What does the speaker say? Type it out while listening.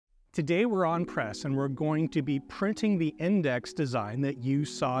Today we're on press and we're going to be printing the index design that you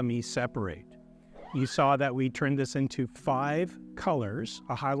saw me separate. You saw that we turned this into 5 colors,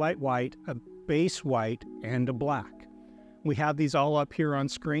 a highlight white, a base white, and a black. We have these all up here on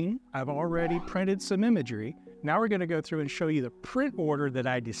screen. I've already printed some imagery. Now we're going to go through and show you the print order that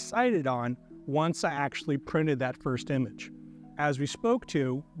I decided on once I actually printed that first image. As we spoke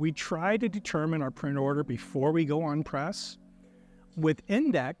to, we try to determine our print order before we go on press. With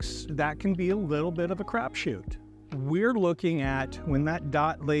index, that can be a little bit of a crapshoot. We're looking at when that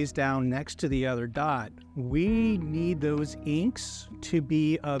dot lays down next to the other dot, we need those inks to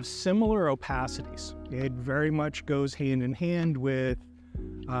be of similar opacities. It very much goes hand in hand with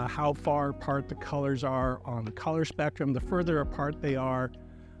how far apart the colors are on the color spectrum. The further apart they are,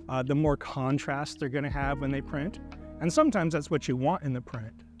 the more contrast they're going to have when they print. And sometimes that's what you want in the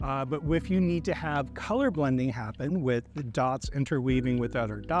print. But if you need to have color blending happen with the dots interweaving with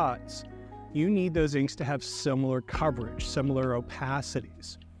other dots, you need those inks to have similar coverage, similar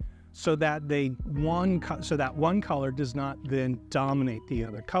opacities, so that one color does not then dominate the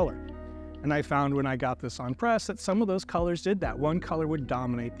other color. And I found when I got this on press that some of those colors did that. One color would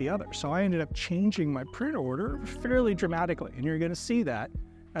dominate the other. So I ended up changing my print order fairly dramatically. And you're going to see that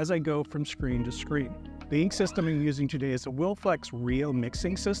as I go from screen to screen. The ink system I'm using today is a Wilflex Rio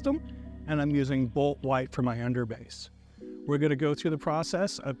mixing system, and I'm using Bolt White for my underbase. We're going to go through the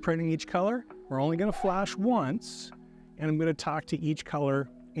process of printing each color. We're only going to flash once, and I'm going to talk to each color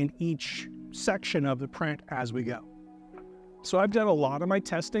in each section of the print as we go. So I've done a lot of my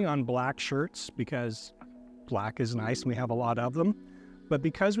testing on black shirts because black is nice and we have a lot of them. But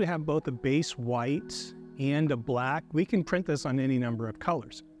because we have both a base white and a black, we can print this on any number of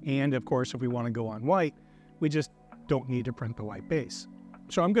colors. And of course, if we want to go on white, we just don't need to print the white base.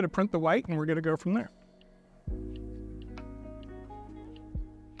 So I'm going to print the white and we're going to go from there.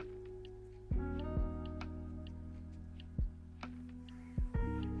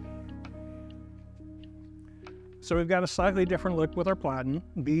 So we've got a slightly different look with our Platen.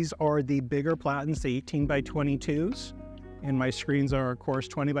 These are the bigger Platens, the 18 by 22s, and my screens are of course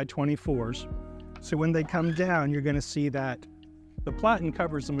 20 by 24s. So when they come down, you're going to see that the Platen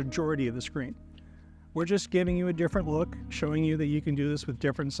covers the majority of the screen. We're just giving you a different look, showing you that you can do this with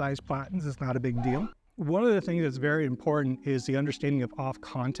different size Platens. It's not a big deal. One of the things that's very important is the understanding of off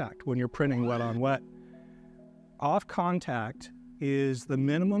contact when you're printing wet on wet. Off contact is the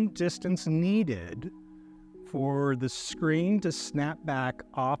minimum distance needed for the screen to snap back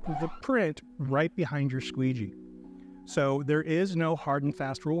off of the print right behind your squeegee. So there is no hard and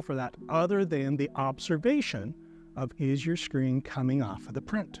fast rule for that other than the observation of is your screen coming off of the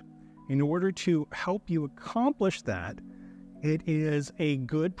print. In order to help you accomplish that, it is a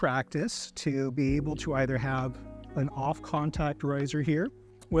good practice to be able to either have an off contact riser here,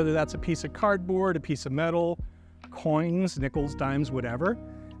 whether that's a piece of cardboard, a piece of metal, coins, nickels, dimes, whatever.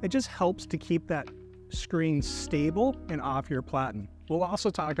 It just helps to keep that screen stable and off your Platen. We'll also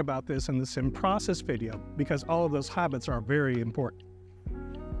talk about this in the sim process video because all of those habits are very important.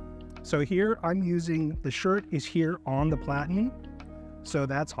 So here I'm using, the shirt is here on the Platen. So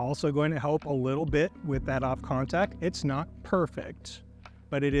that's also going to help a little bit with that off contact. It's not perfect,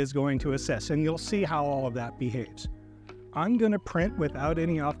 but it is going to assist, and you'll see how all of that behaves. I'm going to print without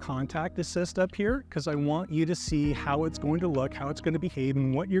any off contact assist up here because I want you to see how it's going to look, how it's going to behave,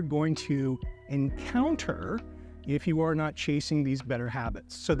 and what you're going to encounter if you are not chasing these better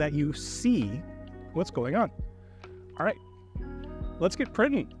habits so that you see what's going on. All right, let's get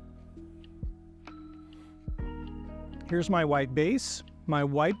printing. Here's my white base. My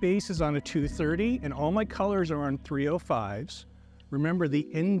white base is on a 230 and all my colors are on 305s. Remember, the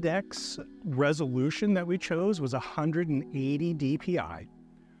index resolution that we chose was 180 dpi.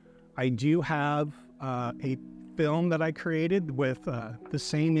 I do have a film that I created with the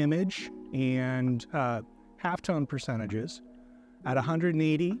same image and halftone percentages at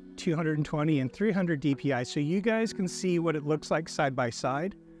 180, 220, and 300 dpi, so you guys can see what it looks like side by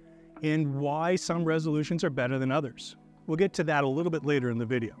side and why some resolutions are better than others. We'll get to that a little bit later in the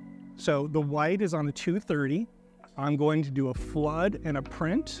video. So the white is on a 230. I'm going to do a flood and a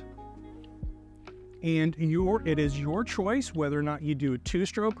print. And it is your choice whether or not you do a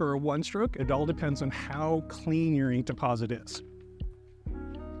 2-stroke or a 1-stroke. It all depends on how clean your ink deposit is.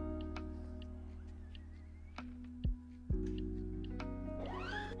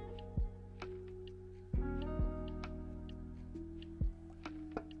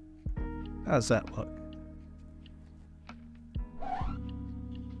 How's that look?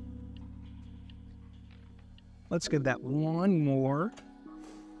 Let's give that one more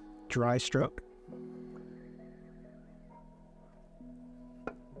dry stroke.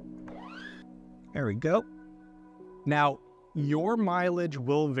 There we go. Now, your mileage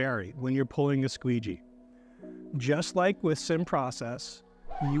will vary when you're pulling a squeegee. Just like with sim process,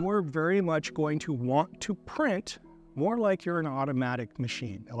 you are very much going to want to print more like you're an automatic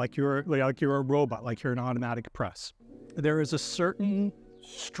machine, like you're a robot, like you're an automatic press. There is a certain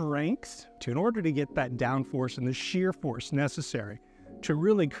strength in order to get that downforce and the shear force necessary to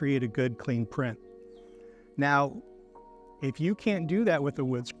really create a good, clean print. Now, if you can't do that with a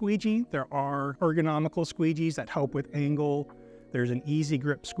wood squeegee, there are ergonomical squeegees that help with angle. There's an easy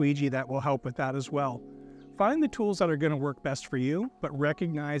grip squeegee that will help with that as well. Find the tools that are going to work best for you, but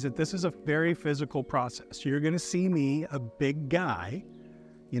recognize that this is a very physical process. You're going to see me, a big guy,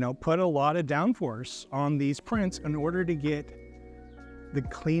 put a lot of downforce on these prints in order to get the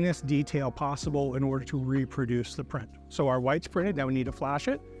cleanest detail possible in order to reproduce the print. So our white's printed, now we need to flash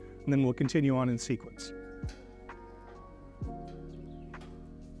it, and then we'll continue on in sequence.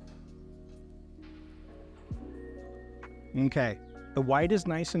 Okay, the white is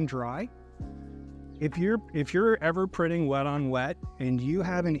nice and dry. If you're ever printing wet on wet and you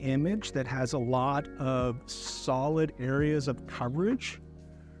have an image that has a lot of solid areas of coverage,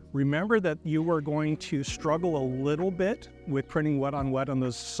 remember that you are going to struggle a little bit with printing wet on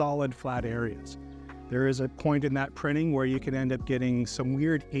those solid flat areas. There is a point in that printing where you can end up getting some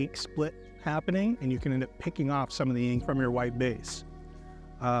weird ink split happening, and you can end up picking off some of the ink from your white base.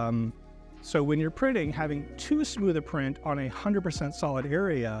 So when you're printing, having too smooth a print on a 100% solid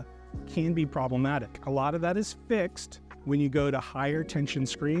area can be problematic. A lot of that is fixed when you go to higher tension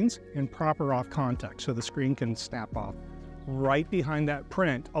screens and proper off contact, so the screen can snap off right behind that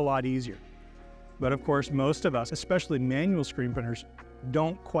print a lot easier. But of course, most of us, especially manual screen printers,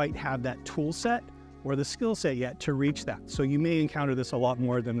 don't quite have that tool set or the skill set yet to reach that. So you may encounter this a lot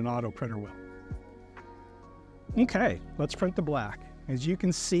more than an auto printer will. Okay, let's print the black. As you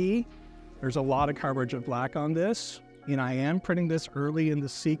can see, there's a lot of coverage of black on this, and I am printing this early in the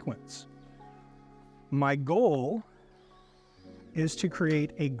sequence. My goal is to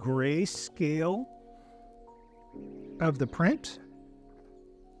create a grayscale of the print.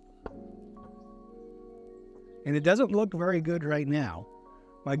 And it doesn't look very good right now.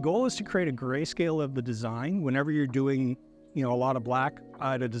 My goal is to create a grayscale of the design whenever you're doing, a lot of black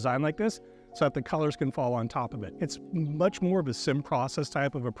at a design like this, so that the colors can fall on top of it. It's much more of a sim process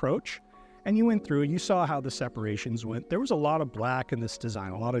type of approach. And you went through and you saw how the separations went. There was a lot of black in this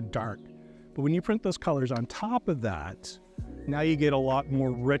design, a lot of dark. But when you print those colors on top of that, now you get a lot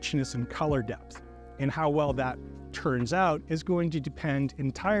more richness and color depth. And how well that turns out is going to depend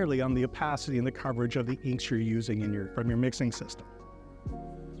entirely on the opacity and the coverage of the inks you're using from your mixing system.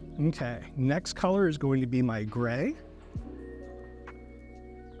 Okay, next color is going to be my gray.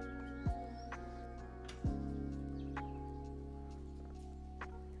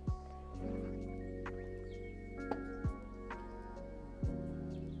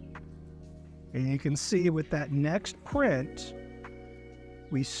 And you can see with that next print,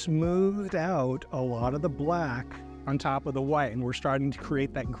 we smoothed out a lot of the black on top of the white, and we're starting to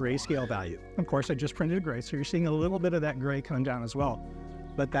create that grayscale value. Of course, I just printed a gray, so you're seeing a little bit of that gray come down as well.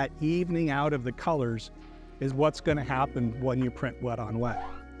 But that evening out of the colors is what's going to happen when you print wet on wet.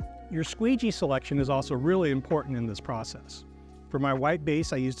 Your squeegee selection is also really important in this process. For my white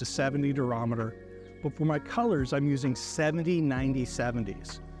base, I used a 70 durometer, but for my colors, I'm using 70, 90,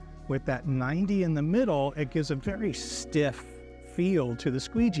 70s. With that 90 in the middle, it gives a very stiff feel to the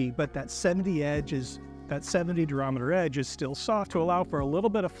squeegee, but that 70 durometer edge is still soft to allow for a little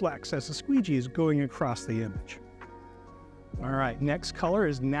bit of flex as the squeegee is going across the image. All right, next color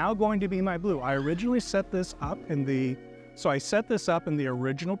is now going to be my blue. I originally set this up in the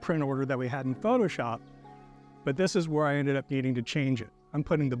original print order that we had in Photoshop, but this is where I ended up needing to change it. I'm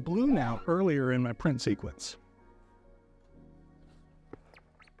putting the blue now earlier in my print sequence.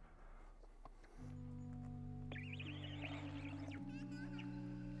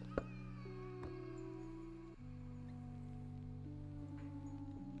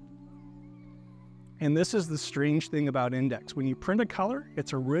 And this is the strange thing about index. When you print a color,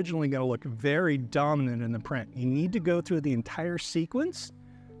 it's originally going to look very dominant in the print. You need to go through the entire sequence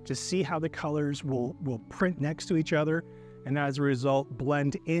to see how the colors will print next to each other, and as a result,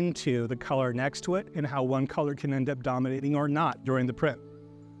 blend into the color next to it, and how one color can end up dominating or not during the print.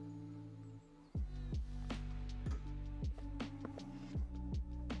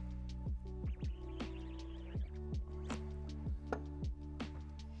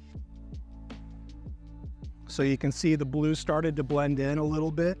 So you can see the blue started to blend in a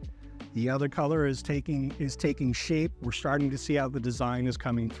little bit. The other color is taking shape. We're starting to see how the design is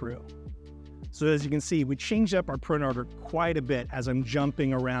coming through. So as you can see, we changed up our print order quite a bit as I'm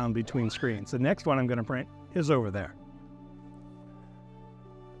jumping around between screens. The next one I'm going to print is over there.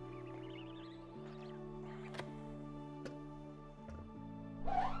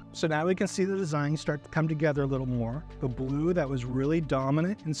 So now we can see the design start to come together a little more. The blue that was really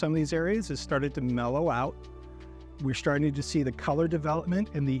dominant in some of these areas has started to mellow out. We're starting to see the color development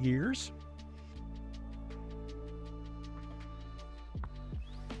in the ears.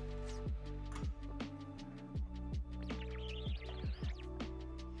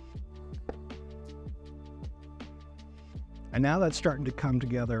 And now that's starting to come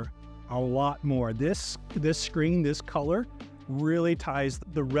together a lot more. This screen, this color, really ties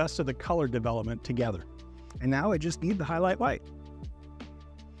the rest of the color development together. And now I just need the highlight white.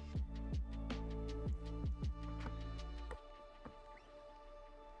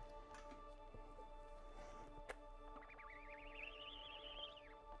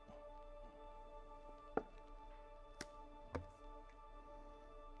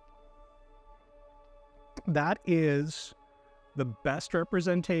 That is the best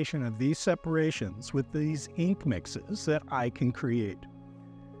representation of these separations with these ink mixes that I can create.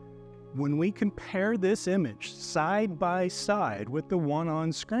 When we compare this image side by side with the one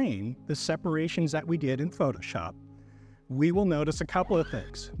on screen, the separations that we did in Photoshop, we will notice a couple of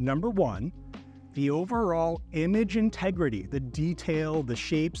things. Number one, the overall image integrity, the detail, the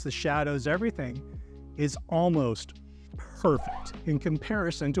shapes, the shadows, everything is almost perfect in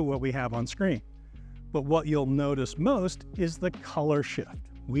comparison to what we have on screen. But what you'll notice most is the color shift.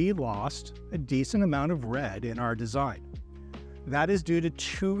 We lost a decent amount of red in our design. That is due to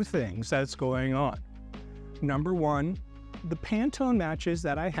two things that's going on. Number one, the Pantone matches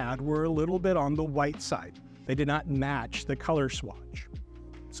that I had were a little bit on the white side. They did not match the color swatch.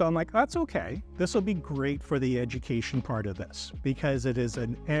 So I'm like, that's okay. This will be great for the education part of this because it is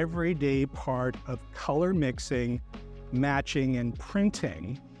an everyday part of color mixing, matching, and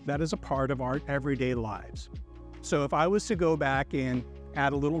printing that is a part of our everyday lives. So if I was to go back and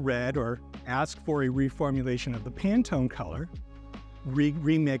add a little red or ask for a reformulation of the Pantone color,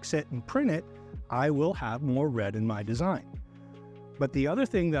 remix it and print it, I will have more red in my design. But the other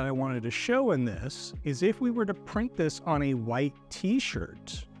thing that I wanted to show in this is if we were to print this on a white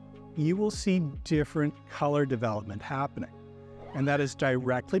t-shirt, you will see different color development happening. And that is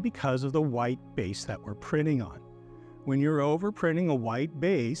directly because of the white base that we're printing on. When you're overprinting a white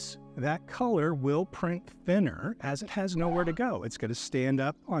base, that color will print thinner as it has nowhere to go. It's going to stand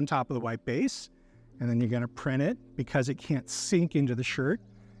up on top of the white base, and then you're going to print it because it can't sink into the shirt.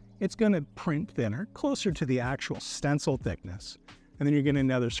 It's going to print thinner, closer to the actual stencil thickness. And then you're getting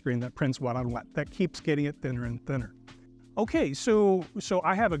another screen that prints wet on wet. That keeps getting it thinner and thinner. Okay, so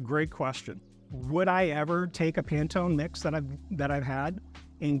I have a great question. Would I ever take a Pantone mix that I've had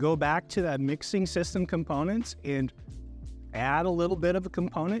and go back to that mixing system components and add a little bit of a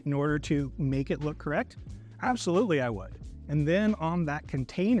component in order to make it look correct? Absolutely I would. And then on that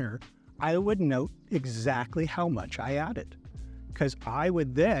container, I would note exactly how much I added. Because I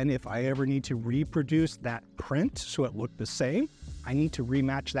would then, if I ever need to reproduce that print so it looked the same, I need to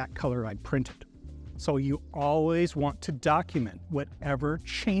rematch that color I printed. So you always want to document whatever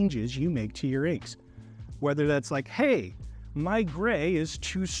changes you make to your inks. Whether that's like, hey, my gray is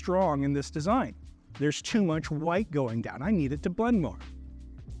too strong in this design. There's too much white going down. I need it to blend more.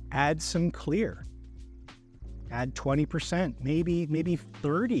 Add some clear. Add 20%, maybe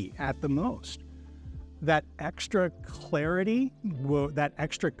 30 at the most. That extra clarity, that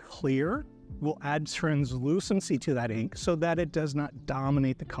extra clear will add translucency to that ink so that it does not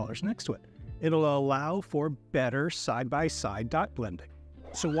dominate the colors next to it. It'll allow for better side-by-side dot blending.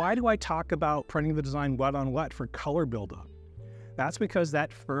 So why do I talk about printing the design wet on wet for color buildup? That's because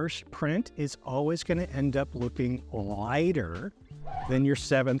that first print is always going to end up looking lighter than your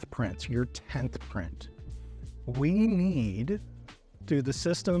 7th print, your 10th print. We need, through the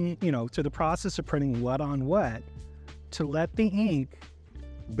system, to the process of printing wet on wet, to let the ink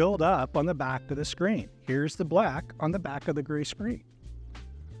build up on the back of the screen. Here's the black on the back of the gray screen.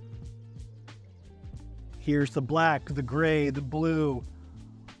 Here's the black, the gray, the blue,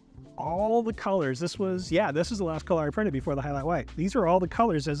 all the colors. This is the last color I printed before the highlight white. These are all the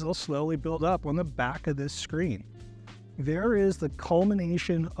colors as they'll slowly build up on the back of this screen. There is the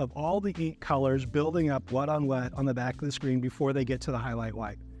culmination of all the ink colors building up wet on the back of the screen before they get to the highlight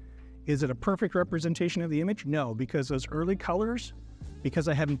white. Is it a perfect representation of the image? No, because those early colors, because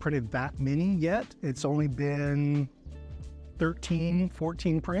I haven't printed that many yet, it's only been 13,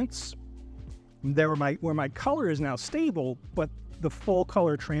 14 prints. Where my color is now stable, but the full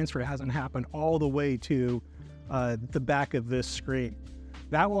color transfer hasn't happened all the way to the back of this screen.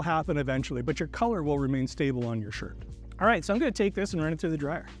 That will happen eventually, but your color will remain stable on your shirt. All right, so I'm gonna take this and run it through the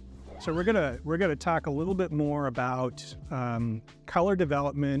dryer. So we're gonna talk a little bit more about color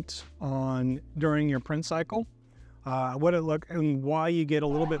development during your print cycle, what it look and why you get a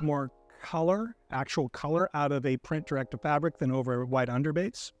little bit more color, actual color out of a print direct to fabric than over a white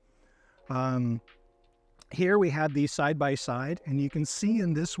underbase. Here we have these side by side, and you can see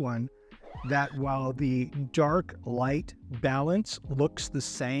in this one that while the dark light balance looks the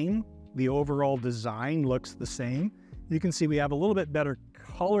same, the overall design looks the same, you can see we have a little bit better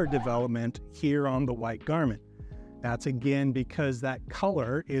color development here on the white garment. That's again because that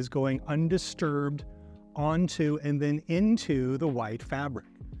color is going undisturbed onto and then into the white fabric.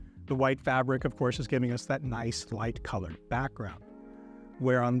 The white fabric, of course, is giving us that nice light colored background.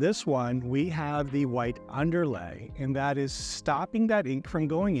 Where on this one, we have the white underlay, and that is stopping that ink from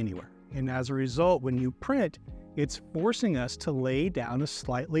going anywhere. And as a result, when you print, it's forcing us to lay down a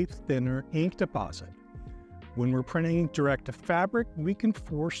slightly thinner ink deposit. When we're printing direct to fabric, we can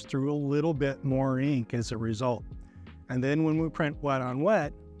force through a little bit more ink as a result. And then when we print wet on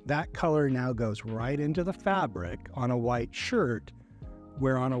wet, that color now goes right into the fabric on a white shirt,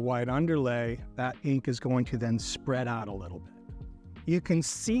 where on a white underlay, that ink is going to then spread out a little bit. You can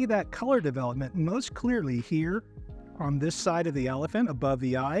see that color development most clearly here on this side of the elephant above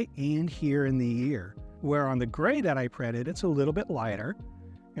the eye and here in the ear, where on the gray that I printed, it's a little bit lighter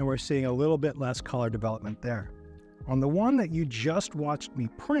and we're seeing a little bit less color development there. On the one that you just watched me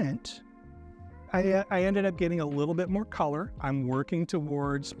print, I ended up getting a little bit more color. I'm working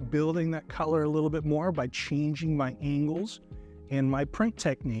towards building that color a little bit more by changing my angles and my print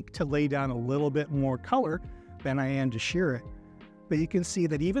technique to lay down a little bit more color than I am to shear it. But you can see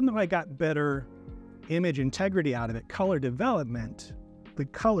that even though I got better image integrity out of it, color development, the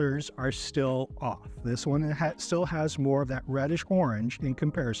colors are still off. This one still has more of that reddish orange in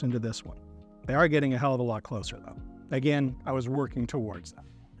comparison to this one. They are getting a hell of a lot closer though. Again, I was working towards that.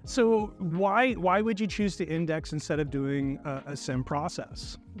 So why would you choose to index instead of doing a sim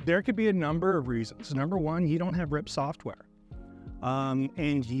process? There could be a number of reasons. Number one, you don't have RIP software.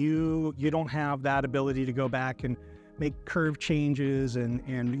 And you don't have that ability to go back and make curve changes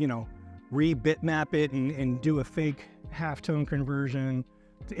and you know, re-bitmap it and do a fake halftone conversion.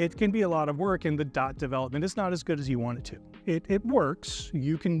 It can be a lot of work, and the dot development is not as good as you want it to. It works,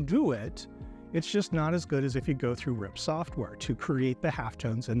 you can do it, it's just not as good as if you go through RIP software to create the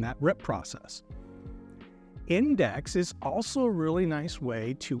halftones in that RIP process. Index is also a really nice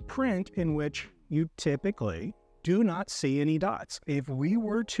way to print in which you typically do not see any dots. If we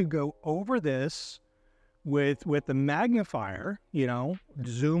were to go over this with the magnifier, you know,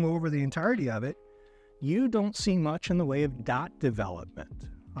 zoom over the entirety of it, you don't see much in the way of dot development.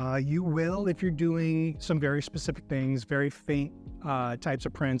 You will if you're doing some very specific things, very faint types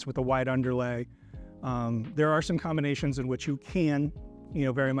of prints with a white underlay. There are some combinations in which you can, you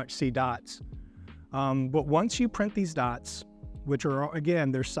know, very much see dots. But once you print these dots, which are,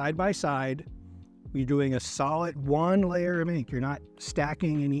 again, they're side by side, you're doing a solid one layer of ink. You're not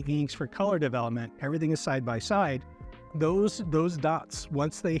stacking any inks for color development. Everything is side by side. Those dots,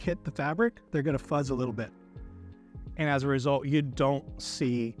 once they hit the fabric, they're going to fuzz a little bit. And as a result, you don't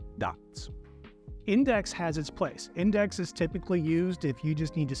see dots. Index has its place. Index is typically used if you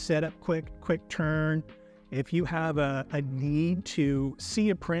just need to set up quick turn. If you have a need to see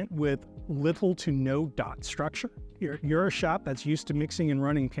a print with little to no dot structure. You're a shop that's used to mixing and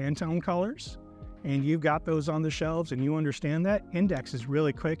running Pantone colors, and you've got those on the shelves and you understand that, index is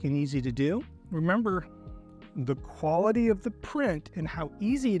really quick and easy to do. Remember, the quality of the print and how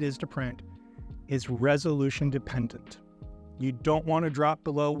easy it is to print is resolution dependent. You don't want to drop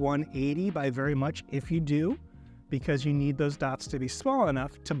below 180 by very much if you do, because you need those dots to be small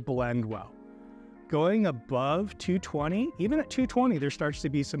enough to blend well. Going above 220, even at 220, there starts to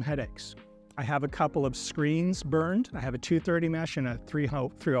be some headaches. I have a couple of screens burned. I have a 230 mesh and a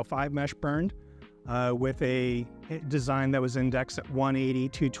 305 mesh burned. With a design that was indexed at 180,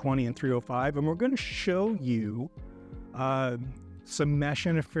 220, and 305. And we're going to show you some mesh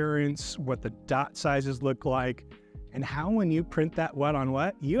interference, what the dot sizes look like, and how when you print that wet on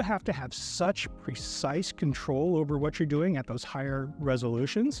wet, you have to have such precise control over what you're doing at those higher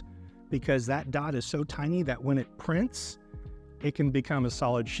resolutions, because that dot is so tiny that when it prints, it can become a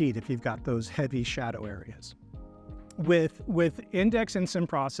solid sheet if you've got those heavy shadow areas. With index and sim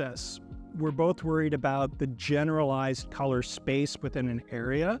process, we're both worried about the generalized color space within an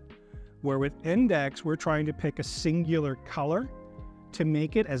area, where with index, we're trying to pick a singular color to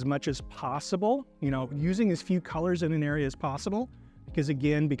make it as much as possible, you know, using as few colors in an area as possible, because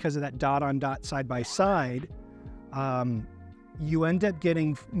again, because of that dot on dot side by side, you end up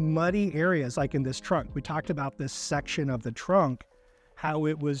getting muddy areas like in this trunk. We talked about this section of the trunk, how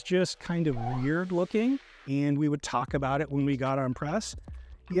it was just kind of weird looking, and we would talk about it when we got on press.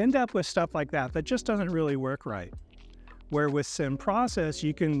 You end up with stuff like that that just doesn't really work right. Where with Sim Process,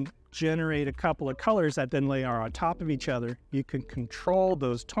 you can generate a couple of colors that then lay on top of each other. You can control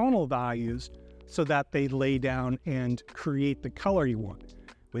those tonal values so that they lay down and create the color you want.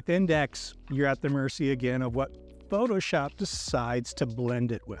 With Index, you're at the mercy again of what Photoshop decides to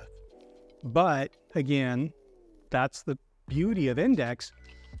blend it with. But again, that's the beauty of Index.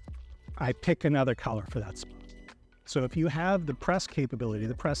 I pick another color for that spot. So if you have the press capability,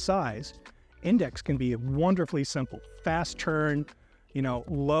 the press size, Index can be wonderfully simple, fast turn, you know,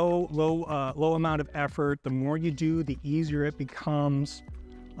 low amount of effort. The more you do, the easier it becomes.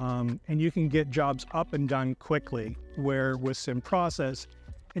 And you can get jobs up and done quickly, where with Sim Process,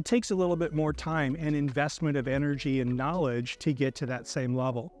 it takes a little bit more time and investment of energy and knowledge to get to that same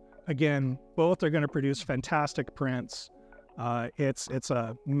level. Again, both are going to produce fantastic prints. It's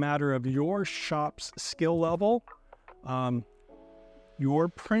a matter of your shop's skill level, your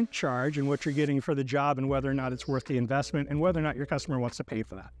print charge and what you're getting for the job, and whether or not it's worth the investment and whether or not your customer wants to pay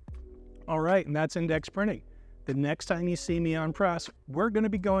for that. All right, and that's Index printing. The next time you see me on press, we're going to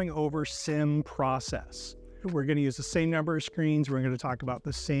be going over Sim Process. We're going to use the same number of screens. We're going to talk about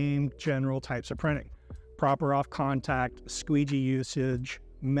the same general types of printing. Proper off contact, squeegee usage,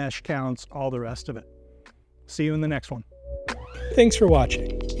 mesh counts, all the rest of it. See you in the next one. Thanks for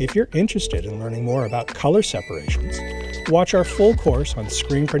watching. If you're interested in learning more about color separations, watch our full course on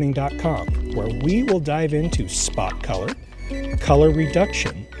screenprinting.com, where we will dive into spot color, color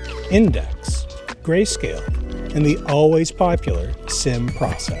reduction, Index, Grayscale, and the always popular Sim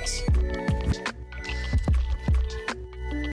Process.